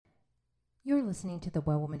You're listening to the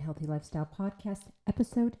Well Woman Healthy Lifestyle Podcast,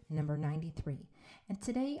 episode number 93. And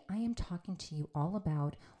today I am talking to you all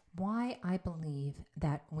about why I believe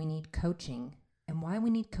that we need coaching and why we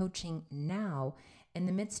need coaching now in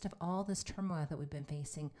the midst of all this turmoil that we've been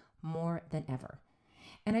facing more than ever.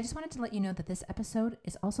 And I just wanted to let you know that this episode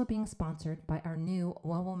is also being sponsored by our new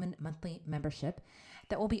Well Woman monthly membership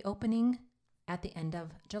that will be opening at the end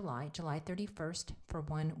of July 31st for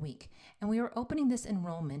 1 week. And we are opening this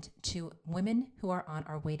enrollment to women who are on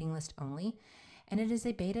our waiting list only. And it is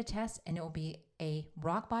a beta test and it will be a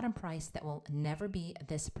rock bottom price that will never be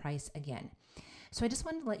this price again. So I just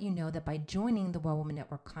wanted to let you know that by joining the Well Woman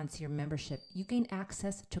Network Concierge membership, you gain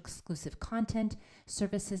access to exclusive content,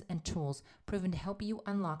 services, and tools proven to help you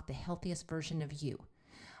unlock the healthiest version of you.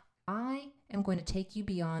 I am going to take you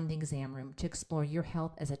beyond the exam room to explore your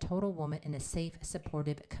health as a total woman in a safe,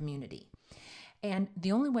 supportive community. And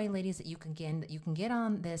the only way, ladies, that you can get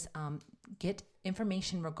on this, get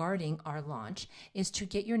information regarding our launch is to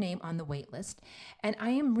get your name on the wait list. And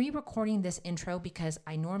I am re-recording this intro because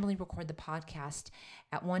I normally record the podcast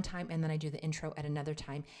at one time and then I do the intro at another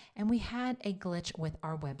time. And we had a glitch with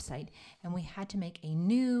our website and we had to make a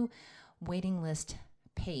new waiting list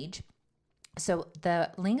page. So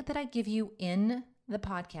the link that I give you in the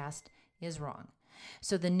podcast is wrong.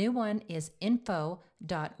 So the new one is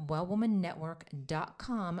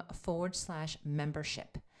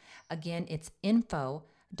info.wellwomannetwork.com/membership. Again, it's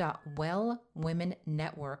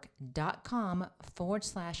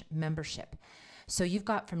info.wellwomannetwork.com/membership. So you've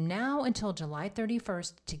got from now until July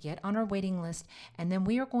 31st to get on our waiting list. And then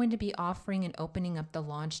we are going to be offering and opening up the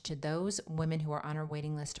launch to those women who are on our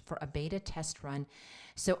waiting list for a beta test run.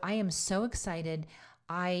 So I am so excited.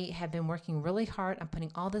 I have been working really hard on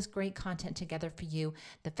putting all this great content together for you.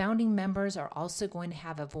 The founding members are also going to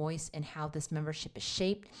have a voice in how this membership is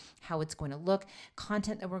shaped, how it's going to look,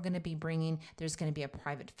 content that we're going to be bringing. There's going to be a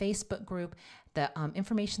private Facebook group. The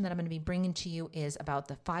information that I'm going to be bringing to you is about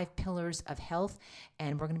the 5 pillars of health.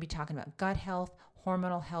 And we're going to be talking about gut health,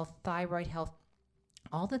 hormonal health, thyroid health,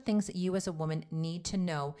 all the things that you as a woman need to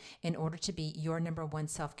know in order to be your number one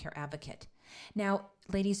self-care advocate. Now,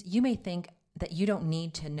 ladies, you may think that you don't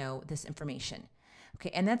need to know this information. Okay,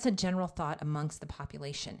 and that's a general thought amongst the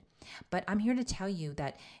population. But I'm here to tell you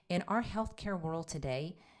that in our healthcare world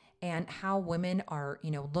today, and how women are,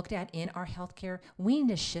 looked at in our healthcare, we need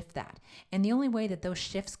to shift that. And the only way that those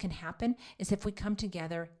shifts can happen is if we come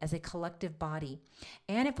together as a collective body.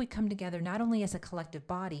 And if we come together not only as a collective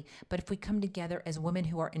body, but if we come together as women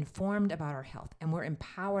who are informed about our health and we're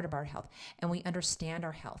empowered about our health and we understand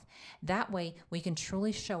our health. That way we can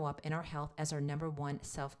truly show up in our health as our number one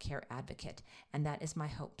self-care advocate. And that is my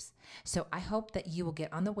hopes. So I hope that you will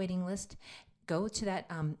get on the waiting list. Go to that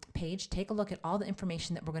page, take a look at all the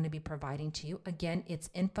information that we're going to be providing to you. Again, it's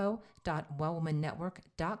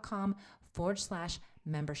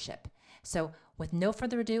info.wellwomannetwork.com/membership. So with no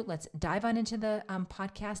further ado, let's dive on into the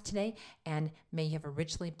podcast today, and may you have a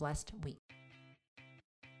richly blessed week.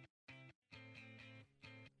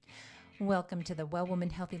 Welcome to the Well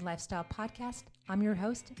Woman Healthy Lifestyle Podcast. I'm your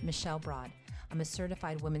host, Michelle Broad. I'm a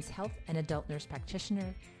certified women's health and adult nurse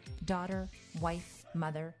practitioner, daughter, wife,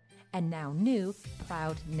 mother, and now new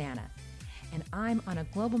proud Nana. And I'm on a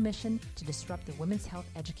global mission to disrupt the women's health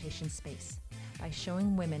education space by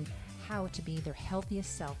showing women how to be their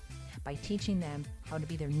healthiest self, by teaching them how to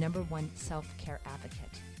be their number one self-care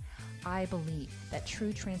advocate. I believe that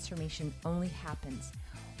true transformation only happens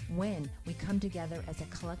when we come together as a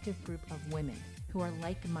collective group of women who are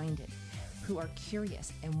like-minded, who are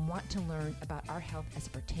curious and want to learn about our health as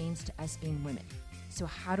it pertains to us being women. So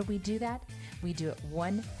how do we do that? We do it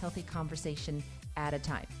one healthy conversation at a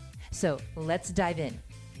time. So let's dive in.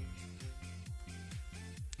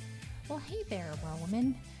 Well, hey there, well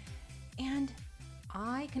woman. And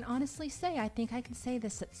I can honestly say, I think I can say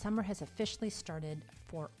this, that summer has officially started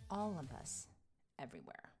for all of us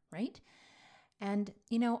everywhere, right? And,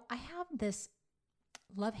 I have this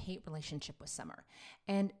love-hate relationship with summer.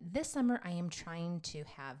 And this summer, I am trying to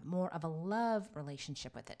have more of a love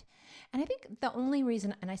relationship with it. And I think the only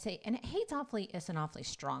reason, and hate's is an awfully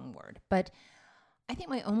strong word, but I think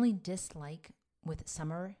my only dislike with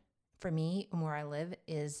summer for me and where I live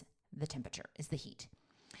is the temperature, is the heat.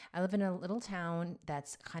 I live in a little town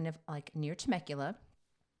that's kind of like near Temecula,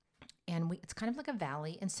 and it's kind of like a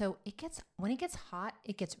valley. And so when it gets hot,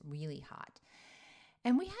 it gets really hot.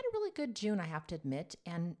 And we had a really good June, I have to admit.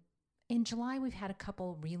 And in July, we've had a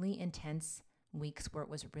couple really intense weeks where it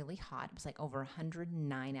was really hot. It was like over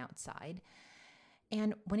 109 outside.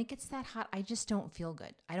 And when it gets that hot, I just don't feel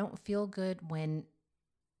good. I don't feel good when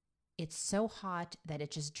it's so hot that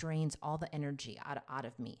it just drains all the energy out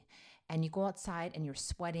of me. And you go outside and you're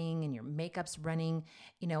sweating and your makeup's running,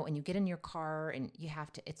 and you get in your car and you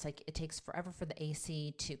have to, it's like it takes forever for the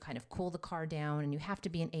AC to kind of cool the car down, and you have to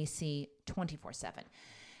be in AC 24/7.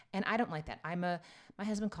 And I don't like that. My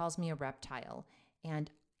husband calls me a reptile.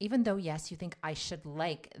 And even though, yes, you think I should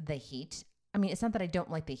like the heat, I mean, it's not that I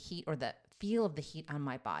don't like the heat or the feel of the heat on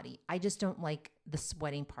my body. I just don't like the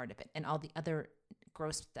sweating part of it and all the other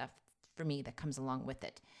gross stuff for me that comes along with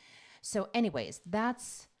it. So anyways,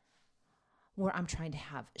 that's where I'm trying to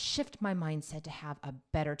shift my mindset to have a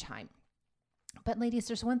better time. But ladies,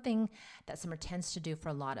 there's one thing that summer tends to do for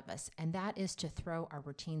a lot of us, and that is to throw our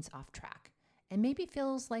routines off track. And maybe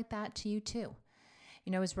feels like that to you too.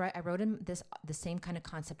 I wrote in the same kind of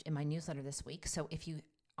concept in my newsletter this week. So if you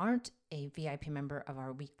aren't a VIP member of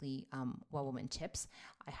our weekly Well Woman Tips,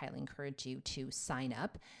 I highly encourage you to sign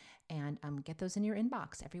up and get those in your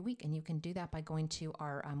inbox every week. And you can do that by going to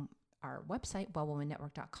our website,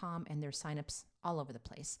 wellwomannetwork.com, and there's signups all over the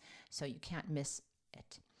place, so you can't miss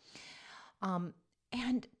it.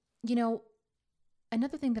 And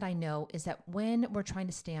another thing that I know is that when we're trying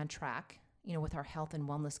to stay on track, with our health and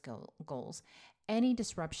wellness goals, any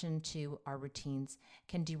disruption to our routines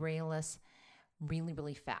can derail us really,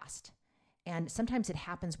 really fast. And sometimes it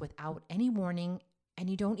happens without any warning, and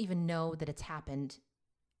you don't even know that it's happened,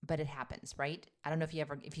 but it happens, right? I don't know if you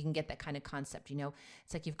can get that kind of concept,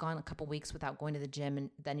 it's like you've gone a couple weeks without going to the gym, and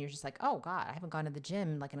then you're just like, oh God, I haven't gone to the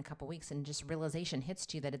gym like in a couple weeks. And just realization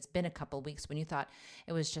hits you that it's been a couple weeks when you thought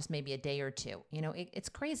it was just maybe a day or two. It's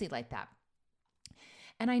crazy like that.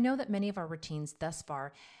 And I know that many of our routines thus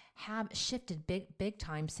far have shifted big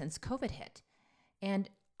time since COVID hit. And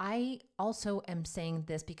I also am saying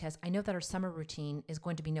this because I know that our summer routine is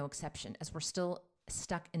going to be no exception, as we're still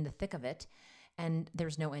stuck in the thick of it and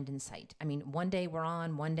there's no end in sight. I mean, one day we're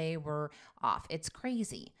on, one day we're off. It's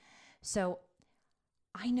crazy. So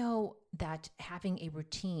I know that having a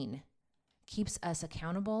routine keeps us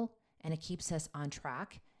accountable, and it keeps us on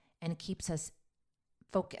track, and it keeps us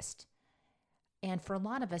focused. And for a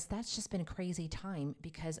lot of us, that's just been a crazy time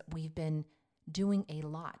because we've been doing a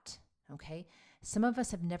lot, okay? Some of us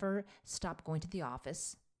have never stopped going to the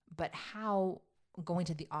office, but how going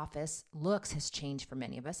to the office looks has changed for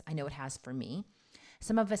many of us. I know it has for me.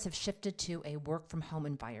 Some of us have shifted to a work from home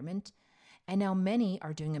environment, and now many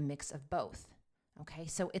are doing a mix of both, okay?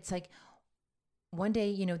 So it's like one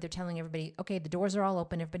day, they're telling everybody, okay, the doors are all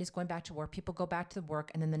open, everybody's going back to work, people go back to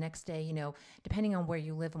work. And then the next day, depending on where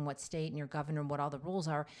you live and what state and your governor and what all the rules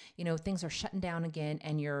are, things are shutting down again,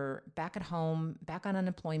 and you're back at home, back on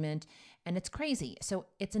unemployment, and it's crazy. So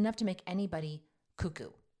it's enough to make anybody cuckoo,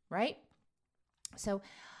 right? So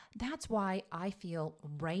that's why I feel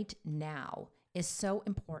right now is so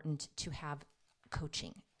important to have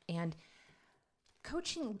coaching. And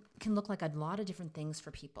coaching can look like a lot of different things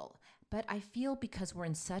for people. But I feel because we're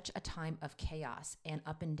in such a time of chaos and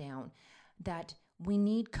up and down that we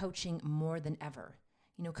need coaching more than ever.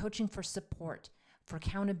 Coaching for support, for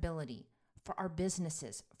accountability, for our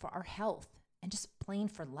businesses, for our health, and just plain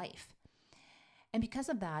for life. And because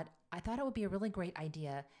of that, I thought it would be a really great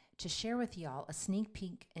idea to share with y'all a sneak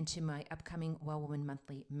peek into my upcoming Well Woman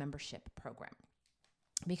Monthly membership program.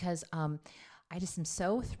 Because I just am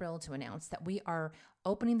so thrilled to announce that we are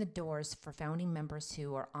opening the doors for founding members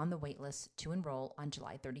who are on the waitlist to enroll on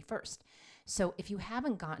July 31st. So if you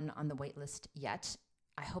haven't gotten on the waitlist yet,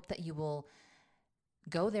 I hope that you will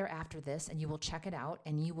go there after this and you will check it out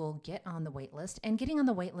and you will get on the waitlist. And getting on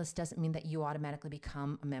the waitlist doesn't mean that you automatically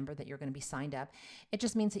become a member, that you're going to be signed up. It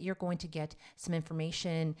just means that you're going to get some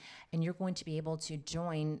information and you're going to be able to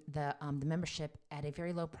join the membership at a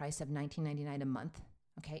very low price of $19.99 a month.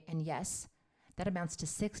 Okay, and yes, that amounts to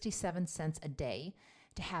 67 cents a day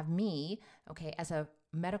to have me, okay, as a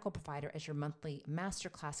medical provider, as your monthly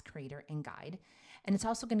masterclass creator and guide. And it's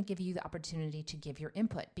also going to give you the opportunity to give your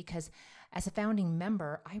input, because as a founding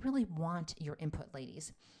member, I really want your input,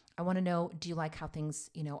 ladies. I want to know, do you like how things,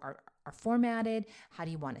 are formatted? How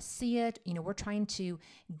do you want to see it? We're trying to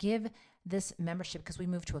give this membership, because we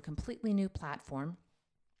moved to a completely new platform,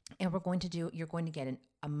 and you're going to get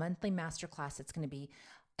a monthly masterclass. It's going to be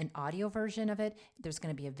an audio version of it, there's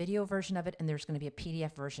going to be a video version of it, and there's going to be a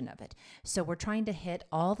PDF version of it. So we're trying to hit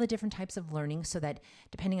all the different types of learning so that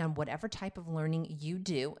depending on whatever type of learning you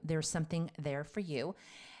do, there's something there for you.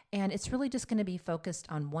 And it's really just going to be focused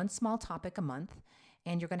on one small topic a month,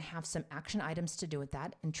 and you're going to have some action items to do with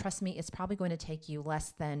that. And trust me, it's probably going to take you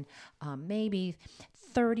less than maybe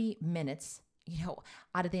 30 minutes,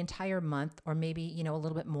 out of the entire month, or maybe, a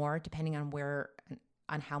little bit more, depending on where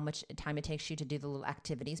on how much time it takes you to do the little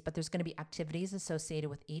activities, but there's going to be activities associated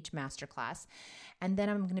with each masterclass. And then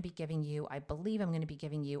I'm going to be giving you, I believe I'm going to be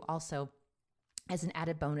giving you also, as an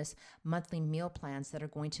added bonus, monthly meal plans that are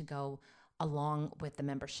going to go along with the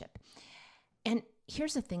membership. And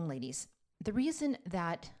here's the thing, ladies, the reason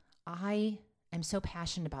that I am so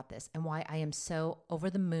passionate about this and why I am so over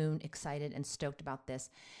the moon excited and stoked about this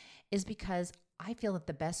is because I feel that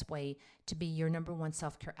the best way to be your number one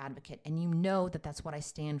self-care advocate, and you know that that's what I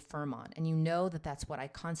stand firm on, and you know that that's what I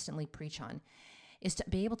constantly preach on, is to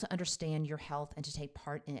be able to understand your health and to take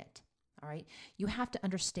part in it. All right. You have to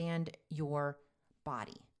understand your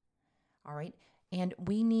body. All right. And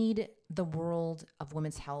we need the world of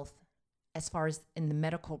women's health, as far as in the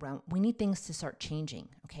medical realm, we need things to start changing.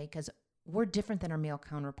 Okay. Because we're different than our male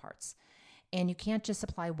counterparts. And you can't just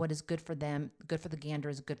apply what is good for them, good for the gander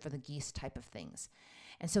is good for the geese type of things.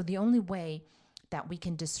 And so the only way that we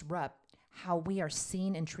can disrupt how we are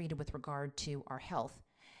seen and treated with regard to our health,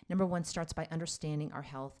 number one, starts by understanding our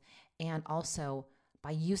health, and also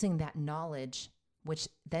by using that knowledge, which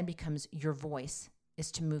then becomes your voice,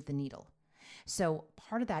 is to move the needle. So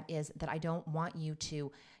part of that is that I don't want you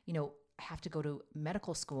to, have to go to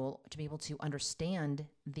medical school to be able to understand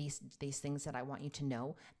these things that I want you to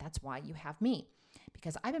know. That's why you have me,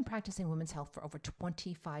 because I've been practicing women's health for over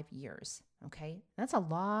 25 years. Okay. That's a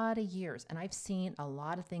lot of years. And I've seen a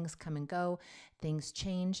lot of things come and go, things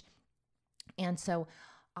change. And so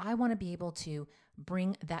I want to be able to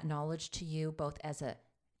bring that knowledge to you both as a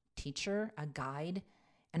teacher, a guide,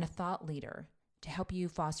 and a thought leader, to help you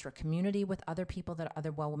foster a community with other people, that are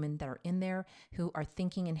other well women that are in there who are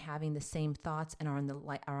thinking and having the same thoughts and are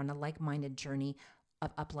on a like-minded journey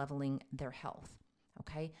of up-leveling their health.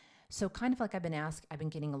 Okay. So kind of like I've been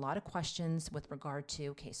getting a lot of questions with regard to,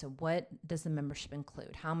 okay, so what does the membership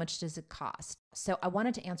include? How much does it cost? So I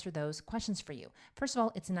wanted to answer those questions for you. First of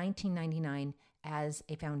all, it's $19.99 as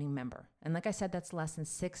a founding member. And like I said, that's less than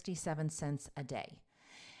 67 cents a day.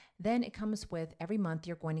 Then it comes with every month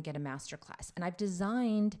you're going to get a masterclass. And I've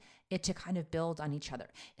designed it to kind of build on each other.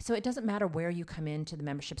 So it doesn't matter where you come into the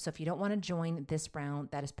membership. So if you don't want to join this round,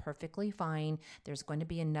 that is perfectly fine. There's going to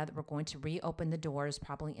be another, we're going to reopen the doors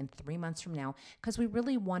probably in 3 months from now, because we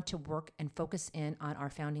really want to work and focus in on our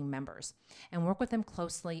founding members and work with them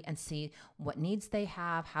closely and see what needs they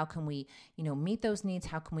have. How can we, meet those needs?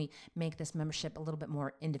 How can we make this membership a little bit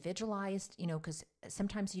more individualized? Because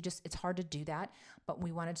sometimes it's hard to do that, but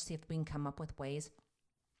we wanted to see if we can come up with ways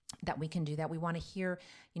that we can do that. We want to hear,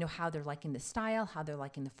 how they're liking the style, how they're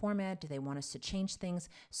liking the format. Do they want us to change things?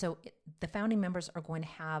 So the founding members are going to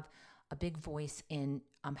have a big voice in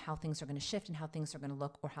how things are going to shift and how things are going to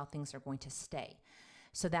look, or how things are going to stay.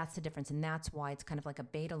 So that's the difference. And that's why it's kind of like a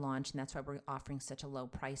beta launch. And that's why we're offering such a low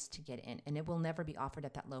price to get in. And it will never be offered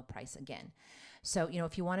at that low price again. So,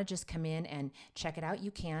 if you want to just come in and check it out,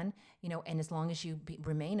 you can, and as long as you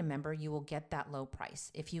remain a member, you will get that low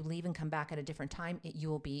price. If you leave and come back at a different time, you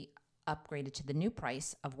will be upgraded to the new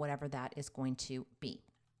price of whatever that is going to be.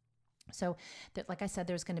 So like I said,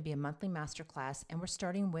 there's going to be a monthly masterclass, and we're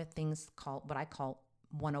starting with things called what I call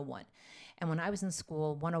 101. And when I was in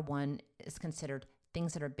school, 101 is considered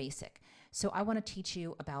things that are basic. So I want to teach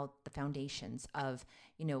you about the foundations of,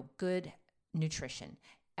 good nutrition,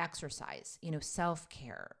 exercise,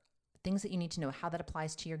 self-care, things that you need to know, how that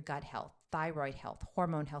applies to your gut health, thyroid health,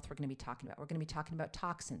 hormone health. We're going to be talking about. We're going to be talking about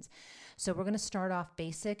toxins. So we're going to start off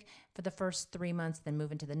basic for the first 3 months, then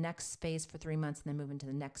move into the next phase for 3 months, and then move into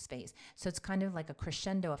the next phase. So it's kind of like a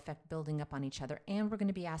crescendo effect building up on each other. And we're going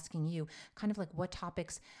to be asking you kind of like what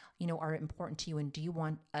topics, are important to you, and do you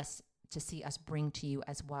want us to see us bring to you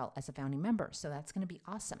as well as a founding member. So that's going to be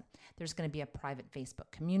awesome. There's going to be a private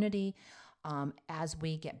Facebook community. As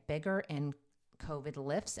we get bigger and COVID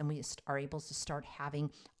lifts and we are able to start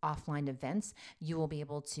having offline events, you will be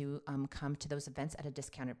able to come to those events at a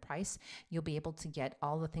discounted price. You'll be able to get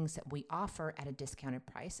all the things that we offer at a discounted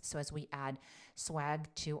price. So as we add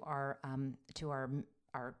swag to our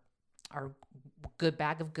good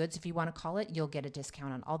bag of goods, if you want to call it, you'll get a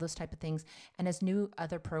discount on all those type of things. And as new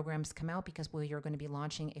other programs come out, because you're going to be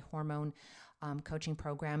launching a hormone coaching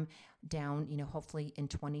program down, hopefully in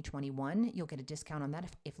 2021, you'll get a discount on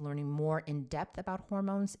that if learning more in depth about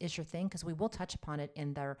hormones is your thing, because we will touch upon it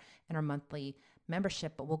in our monthly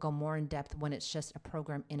membership, but we'll go more in depth when it's just a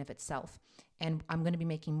program in of itself. And I'm going to be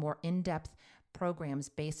making more in-depth programs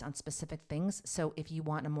based on specific things. So if you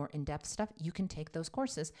want a more in-depth stuff, you can take those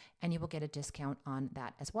courses and you will get a discount on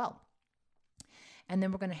that as well. And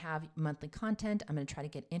then we're going to have monthly content. I'm going to try to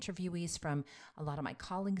get interviewees from a lot of my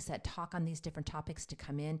colleagues that talk on these different topics to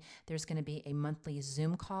come in. There's going to be a monthly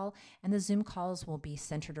Zoom call, and the Zoom calls will be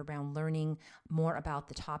centered around learning more about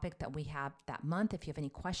the topic that we have that month if you have any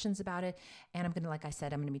questions about it. And I'm going to, like I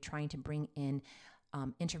said, I'm going to be trying to bring in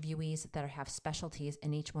interviewees that have specialties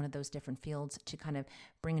in each one of those different fields to kind of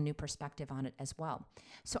bring a new perspective on it as well.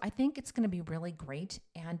 So I think it's going to be really great.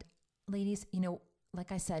 And ladies,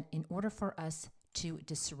 like I said, in order for us to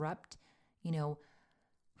disrupt,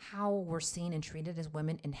 how we're seen and treated as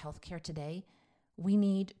women in healthcare today, we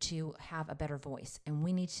need to have a better voice. And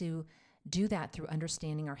we need to do that through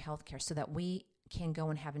understanding our healthcare so that we can go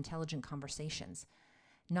and have intelligent conversations,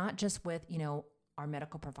 not just with, our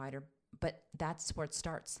medical provider, but that's where it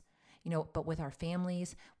starts, but with our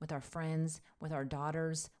families, with our friends, with our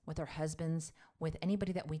daughters, with our husbands, with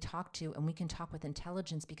anybody that we talk to, and we can talk with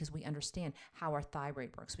intelligence because we understand how our thyroid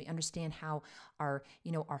works. We understand how our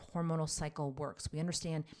hormonal cycle works. We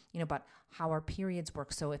understand, about how our periods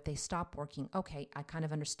work. So if they stop working, okay, I kind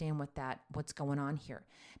of understand what's going on here.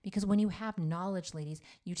 Because when you have knowledge, ladies,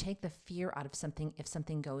 you take the fear out of something if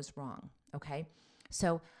something goes wrong, okay?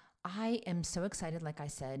 So I am so excited, like I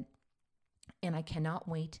said, and I cannot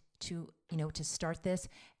wait to start this.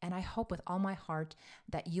 And I hope with all my heart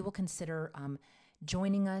that you will consider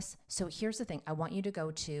joining us. So here's the thing. I want you to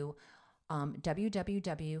go to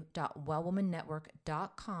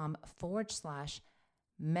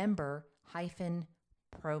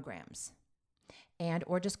www.wellwomannetwork.com/member-programs.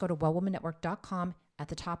 Or just go to wellwomannetwork.com. At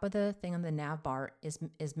the top of the thing on the nav bar is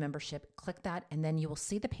membership. Click that, and then you will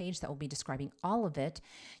see the page that will be describing all of it.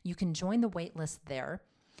 You can join the wait list there.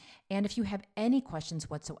 And if you have any questions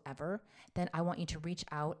whatsoever, then I want you to reach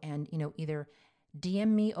out and, either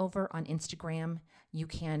DM me over on Instagram. You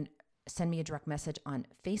can send me a direct message on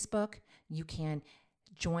Facebook. You can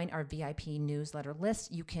join our VIP newsletter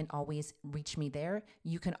list. You can always reach me there.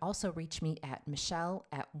 You can also reach me at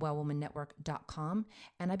michelle@wellwomannetwork.com.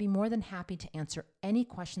 And I'd be more than happy to answer any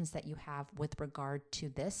questions that you have with regard to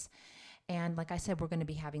this. And like I said, we're going to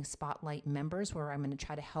be having spotlight members where I'm going to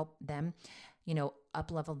try to help them,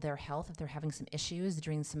 up-level their health if they're having some issues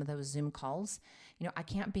during some of those Zoom calls. I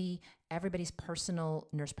can't be everybody's personal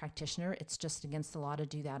nurse practitioner. It's just against the law to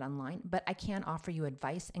do that online. But I can offer you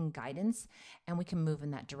advice and guidance, and we can move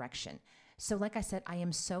in that direction. So like I said, I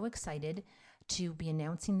am so excited to be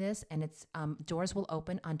announcing this, and its doors will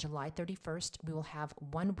open on July 31st. We will have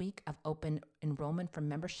 1 week of open enrollment for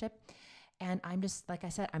membership. And I'm just, like I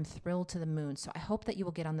said, I'm thrilled to the moon. So I hope that you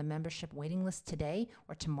will get on the membership waiting list today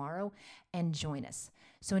or tomorrow and join us.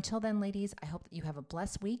 So until then, ladies, I hope that you have a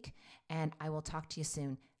blessed week, and I will talk to you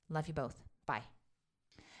soon. Love you both. Bye.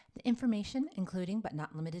 The information, including but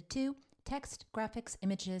not limited to text, graphics,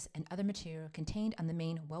 images, and other material contained on the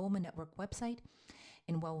main Well Woman Network website,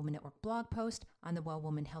 in Well Woman Network blog post, on the Well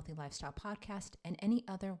Woman Healthy Lifestyle podcast, and any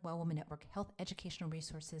other Well Woman Network health educational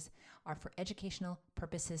resources are for educational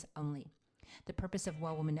purposes only. The purpose of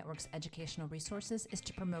Well Woman Network's educational resources is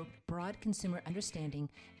to promote broad consumer understanding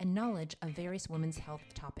and knowledge of various women's health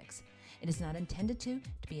topics. It is not intended to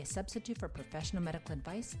be a substitute for professional medical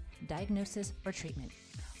advice, diagnosis, or treatment.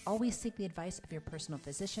 Always seek the advice of your personal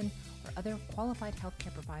physician or other qualified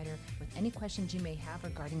healthcare provider with any questions you may have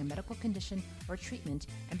regarding a medical condition or treatment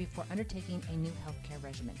and before undertaking a new healthcare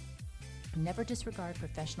regimen. Never disregard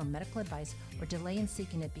professional medical advice or delay in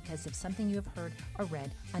seeking it because of something you have heard or read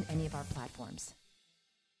on any of our platforms.